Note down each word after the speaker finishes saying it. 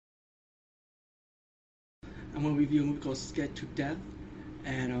I'm gonna review a movie called Scared to Death.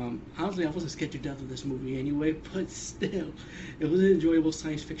 And honestly, I wasn't scared to death of this movie anyway, but still, it was an enjoyable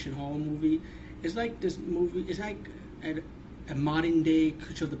science fiction horror movie. It's like this movie. It's like a modern day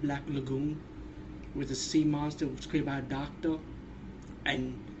Creature of the Black Lagoon, with a sea monster which was created by a doctor,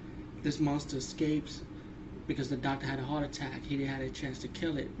 and this monster escapes because the doctor had a heart attack. He didn't have a chance to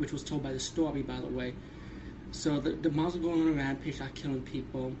kill it, which was told by the story, by the way. So the monster going on a rampage, like killing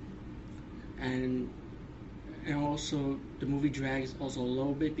people, and also the movie drags also a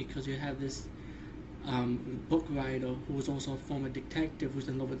little bit because you have this book writer who was also a former detective who's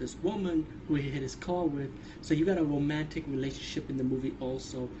in love with this woman who he hit his car with. So you got a romantic relationship in the movie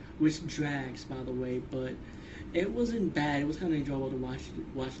also, which drags, by the way, but it wasn't bad. It was kind of enjoyable to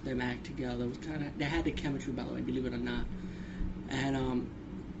watch them act together. It was kind of, they had the chemistry, by the way, believe it or not. And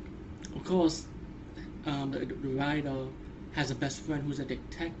of course, the writer has a best friend who's a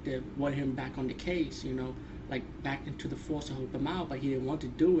detective, want him back on the case, like back into the force to help him out, but he didn't want to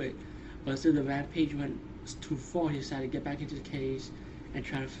do it. But instead the rampage went too far, he decided to get back into the case and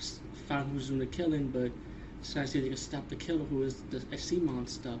try to find who's doing the killing, but decided to see if they could stop the killer, who is a sea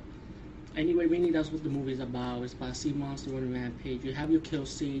monster. Anyway, really, that's what the movie is about. It's about a sea monster on a rampage. You have your kill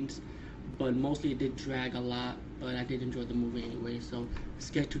scenes, but mostly it did drag a lot. But I did enjoy the movie anyway. So,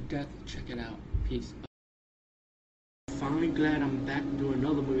 Scared to Death, check it out. Peace. Finally glad I'm back to do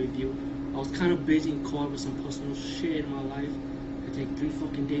another movie review. I was kind of busy and caught with some personal shit in my life. I take 3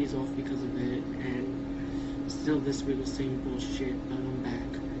 fucking days off because of it, and still this week was same bullshit, but I'm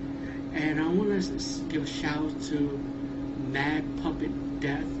back. And I want to give a shout out to Mad Puppet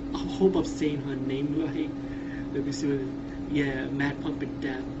Death. I hope I'm saying her name right. Let me see what yeah, Mad Puppet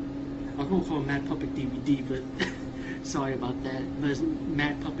Death. I was gonna call her Mad Puppet DVD, but sorry about that. But it's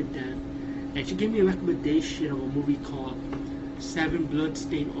Mad Puppet Death. And she gave me a recommendation of a movie called Seven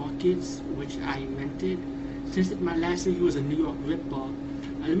Bloodstained Orchids, which I rented. Since my last review was a New York Ripper,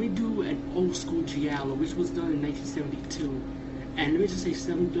 let me do an old school giallo, which was done in 1972. And let me just say,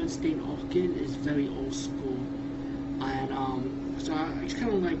 Seven Bloodstained Orchid is very old school. And so it's kind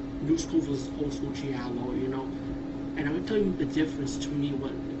of like new school versus old school giallo. And I'm gonna tell you the difference to me,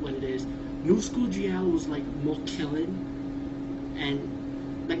 what it is. New school giallo was like more killing,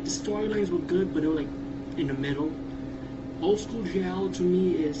 and like the storylines were good, but they were like in the middle. Old school giallo to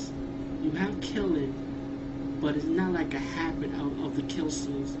me is you have killing, but it's not like a habit of the kill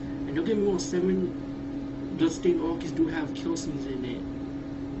scenes. And don't get me wrong, Seven Bloodstained Orchids do have kill scenes in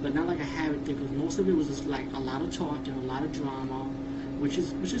it, but not like a habit thing. Because most of it was just like a lot of talking, a lot of drama, which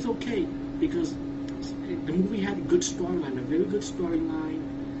is okay because the movie had a good storyline, a very good storyline.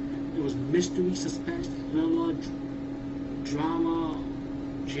 It was mystery, suspense, thriller, drama,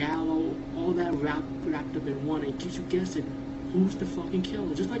 giallo, all that wrapped up in one. And it keeps you guessing who's the fucking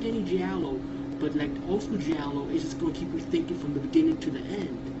killer, just like any giallo. But like old school giallo is just gonna keep you thinking from the beginning to the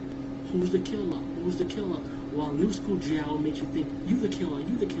end. Who's the killer? Who's the killer? While new school giallo makes you think you the killer,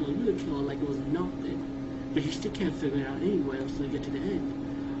 you the killer, you the killer, like it was nothing. But you still can't figure it out anyway until you get to the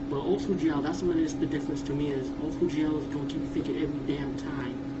end. But old school giallo, that's what is the difference to me is old school giallo is gonna keep you thinking every damn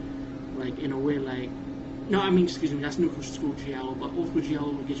time. Like in a way like no, I mean excuse me, that's new school giallo, but old school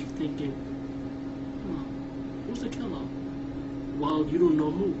giallo will get you thinking, who's the killer? Well, you don't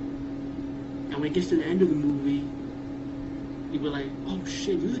know who. And when it gets to the end of the movie, you were like, oh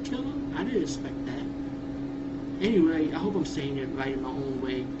shit, you the killer? I didn't expect that. Anyway, I hope I'm saying it right in my own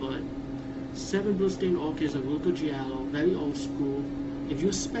way, but Seven Bloodstained Orchids are real good giallo, very old school. If you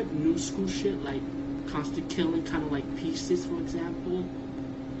expect new school shit like constant killing, kind of like Pieces, for example,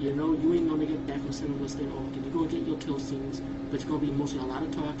 you ain't gonna get that from Seven Bloodstained Orchids. You're gonna get your kill scenes, but it's gonna be mostly a lot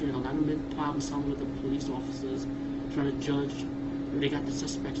of talking, a lot of problem solving with the police officers, trying to judge if they got the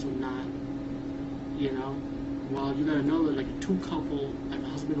suspects or not. While you got another, like a two couple, like a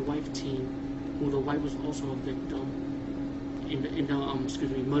husband and wife team, who the wife was also a victim in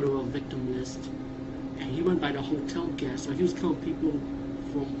the murderer victim list, and he went by the hotel guest, so he was killing people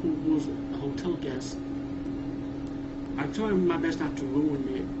from who was a hotel guest. I'm trying my best not to ruin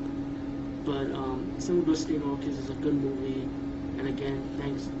it, but Seven Bloodstained Orchids is a good movie, and again,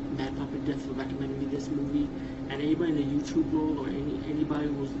 thanks Mad Puppet Death for recommending me this movie, and anybody in the YouTube world or anybody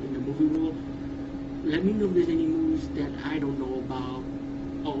who's in the movie world, let me know if there's any movies that I don't know about.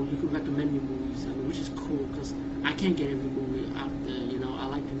 Oh, you can recommend me movies, which is cool, because I can't get every movie out there, I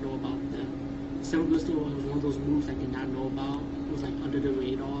like to know about them. Seven Bloodstained was one of those movies I did not know about. It was like under the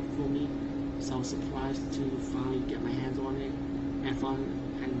radar for me, so I was surprised to finally get my hands on it,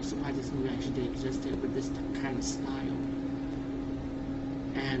 and surprised this movie actually existed with this kind of style.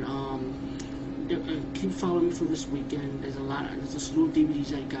 And keep following me for this weekend. There's a slew of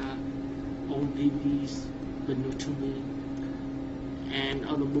DVDs I got, old DVDs, bit new to me, and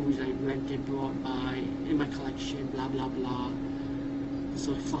other movies I rented, brought by in my collection, blah blah blah.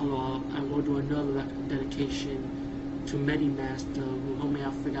 So follow up, I will do another dedication to Medimaster, who helped me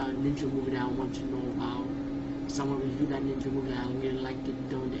out figure out a ninja movie that I want to know about. So I'm gonna review that ninja movie that I really liked it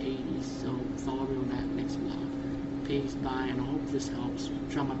during the 80s. So follow me on that next vlog. Peace, bye, and I hope this helps.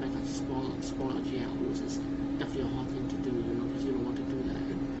 Try my best not to spoil GI rules. It's definitely a hard thing to do, because you don't want to do that.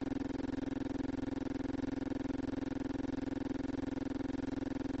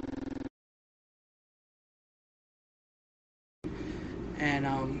 And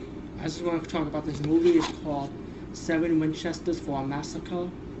I just want to talk about this movie. It's called Seven Winchesters for a Massacre,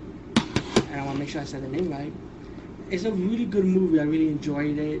 and I want to make sure I said the name right. It's a really good movie. I really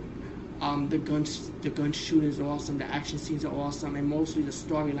enjoyed it. The gun shooting is awesome. The action scenes are awesome, and mostly the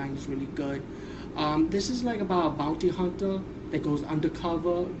storyline is really good. This is like about a bounty hunter that goes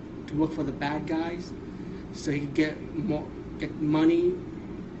undercover to work for the bad guys, so he can get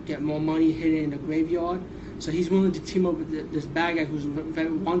more money hidden in the graveyard. So he's willing to team up with this bad guy who's very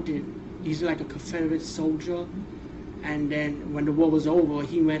wanted. He's like a Confederate soldier, and then when the war was over,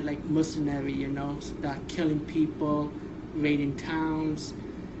 he went like mercenary, started killing people, raiding towns,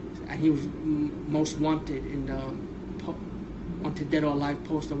 and he was most wanted in the wanted dead or alive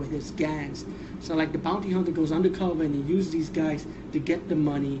poster with his gangs. So like the bounty hunter goes undercover and he uses these guys to get the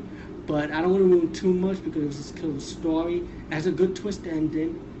money, but I don't want to ruin too much because it was this cool story. It has a good twist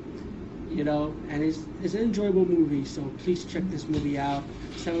ending, and it's an enjoyable movie. So please check this movie out,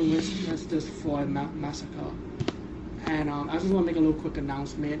 Seven Winchesters for a Massacre. And I just want to make a little quick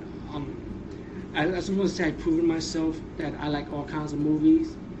announcement. I just want to say I've proven myself that I like all kinds of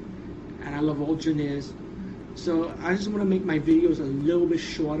movies, and I love all genres. So I just want to make my videos a little bit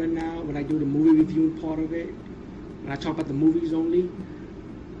shorter now when I do the movie reviewing part of it. When I talk about the movies only,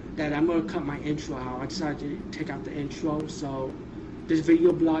 that I'm going to cut my intro out. I decided to take out the intro, so this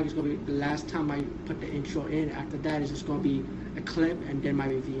video blog is going to be the last time I put the intro in. After that, it's just going to be a clip and then my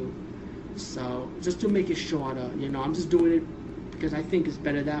review. So just to make it shorter, I'm just doing it because I think it's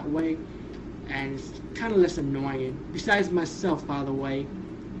better that way, and it's kind of less annoying. Besides myself, by the way,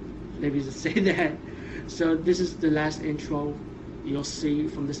 let me just say that. So this is the last intro you'll see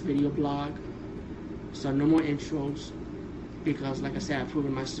from this video blog. So no more intros, because like I said, I've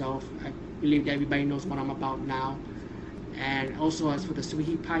proven myself. I believe that everybody knows what I'm about now. And also, as for the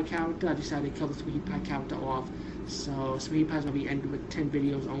Sweetie Pie character, I decided to kill the Sweetie Pie character off. So Sweetie Pie is going to be ended with 10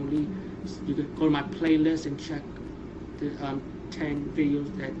 videos only. So you can go to my playlist and check the 10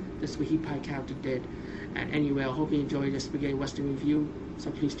 videos that the Sweetie Pie character did. And anyway, I hope you enjoyed the Spaghetti Western review.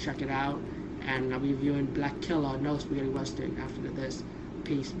 So please check it out. And I'll be reviewing Black Killer, another Spaghetti Western, after this.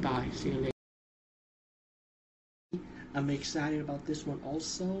 Peace, bye, see you later. I'm excited about this one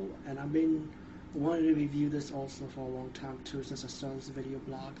also, and I've been wanting to review this also for a long time too, since I started this video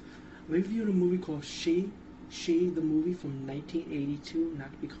blog. I reviewed a movie called She, the movie from 1982,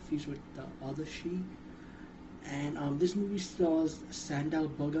 not to be confused with the other She. And this movie stars Sandahl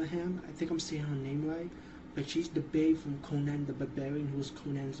Bergman. I think I'm saying her name right, but she's the babe from Conan the Barbarian, who was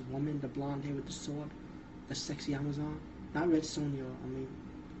Conan's woman, the blonde hair with the sword, the sexy Amazon. Not Red Sonja, I mean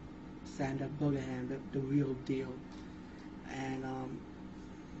Sandahl Bergman, the real deal. And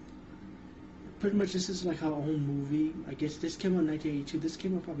pretty much this is like her own movie. I guess this came out in 1982. This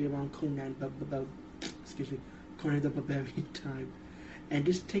came out probably around Conan the Barbarian time. And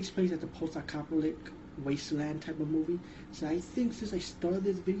this takes place at the post-apocalyptic wasteland type of movie. So I think since I started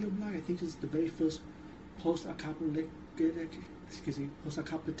this video blog, I think this is the very first post-apocalyptic, you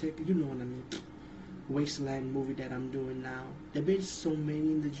know what I mean, wasteland movie that I'm doing now. There have been so many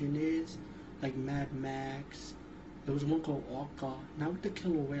in the genres, like Mad Max. There was one called Orca, not with the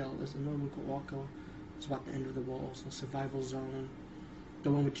killer whale. There's another one called Orca. It's about the end of the world, also Survival Zone. The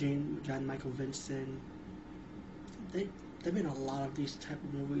one with John Michael Vincent. There've been a lot of these type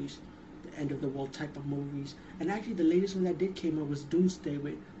of movies, the end of the world type of movies. And actually, the latest one that did came out was Doomsday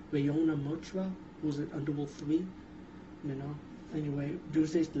with Rayona Motra, who was in Underworld 3. Anyway,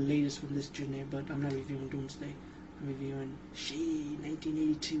 Doomsday's the latest from this genre, but I'm not reviewing Doomsday. I'm reviewing She,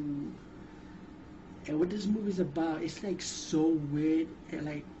 1982. And what this movie's about, it's like so weird, and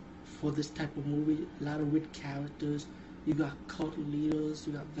like for this type of movie, a lot of weird characters. You got cult leaders,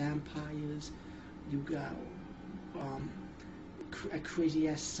 you got vampires, you got a crazy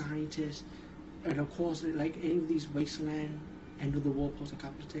ass scientist, and of course, like any of these wasteland, end of the world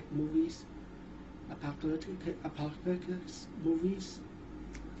post-apocalyptic movies, apocalyptic movies.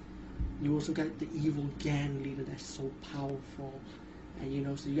 You also got the evil gang leader that's so powerful.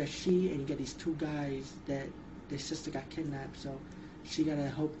 And so you got She, and you got these two guys that their sister got kidnapped, so she gotta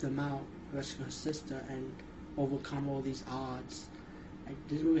help them out, rescue her sister, and overcome all these odds. Like,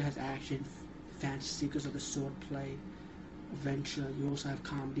 this movie has action, fantasy because of the swordplay, adventure. You also have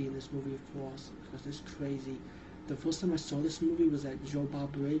comedy in this movie, of course, because it's crazy. The first time I saw this movie was at Joe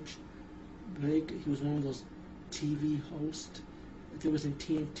Bob Bridge. He was one of those TV hosts. I think it was in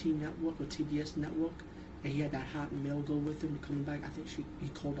TNT Network or TBS Network, and he had that hot male go with him coming back. I think he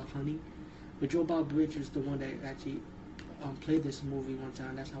called her Honey. But Joe Bob Bridge is the one that actually played this movie one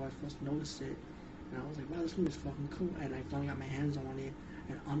time. That's how I first noticed it. And I was like, wow, this movie is fucking cool. And I finally got my hands on it,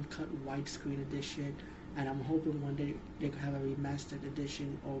 an uncut widescreen edition. And I'm hoping one day they could have a remastered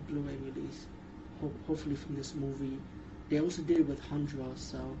edition or Blu-ray release, hopefully from this movie. They also did it with Hundra,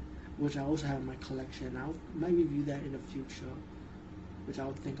 so which I also have in my collection. I might review that in the future, which I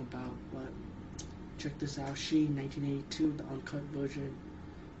would think about. But check this out, She, 1982, the uncut version.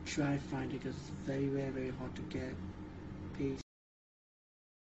 Try and find it because it's very rare, very hard to get. Peace.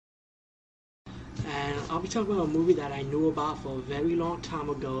 And I'll be talking about a movie that I knew about for a very long time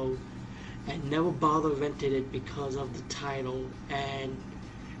ago and never bothered rented it because of the title. And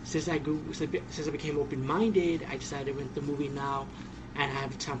since I became open-minded, I decided to rent the movie now, and I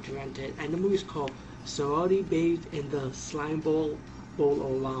have the time to rent it. And the movie is called Sorority Bathed in the Slime Bowl or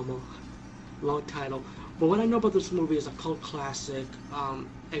Llama. Long title. But what I know about this movie is a cult classic.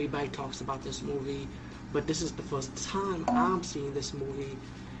 Everybody talks about this movie, but this is the first time I'm seeing this movie.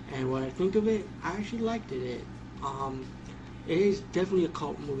 And what I think of it, I actually liked it. It is definitely a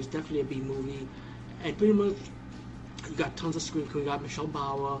cult movie. It's definitely a B movie. And pretty much, you got tons of screen crew. You got Michelle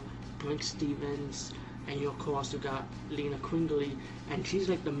Bauer, Brink Stevens, and you, of course, you got Lena Quigley. And she's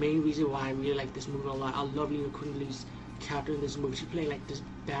like the main reason why I really like this movie a lot. I love Lena Quigley's character in this movie. She played like this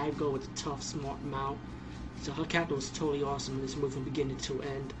bad girl with a tough, smart mouth. So her character was totally awesome in this movie from beginning to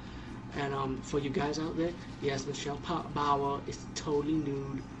end. And for you guys out there, yes, Michelle Bauer is totally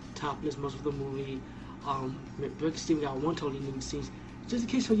nude, topless most of the movie. Brink Stevens got one totally nude scene. Just in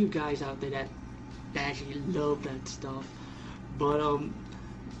case for you guys out there that actually love that stuff. But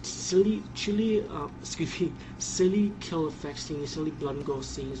silly kill effect scenes, silly blood and gore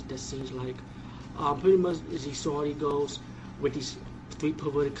scenes. That seems like pretty much as these sorority goes with these three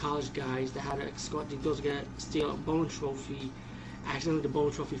perverted college guys that had to escort these girls to steal a bowling trophy. Accidentally, the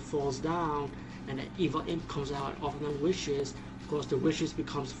bowling trophy falls down, and the evil imp comes out offering them wishes. Of course, the wishes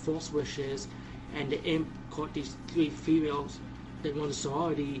becomes false wishes, and the imp caught these three females that won the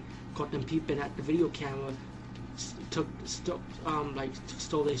sorority, caught them peeping at the video camera,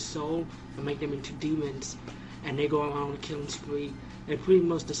 stole their soul and make them into demons, and they go around on a killing spree. And pretty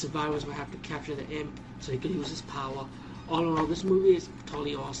much the survivors will have to capture the imp so he can use his power. All in all, this movie is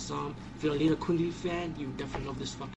totally awesome. If you're a Lena Quigley fan, you definitely love this fucking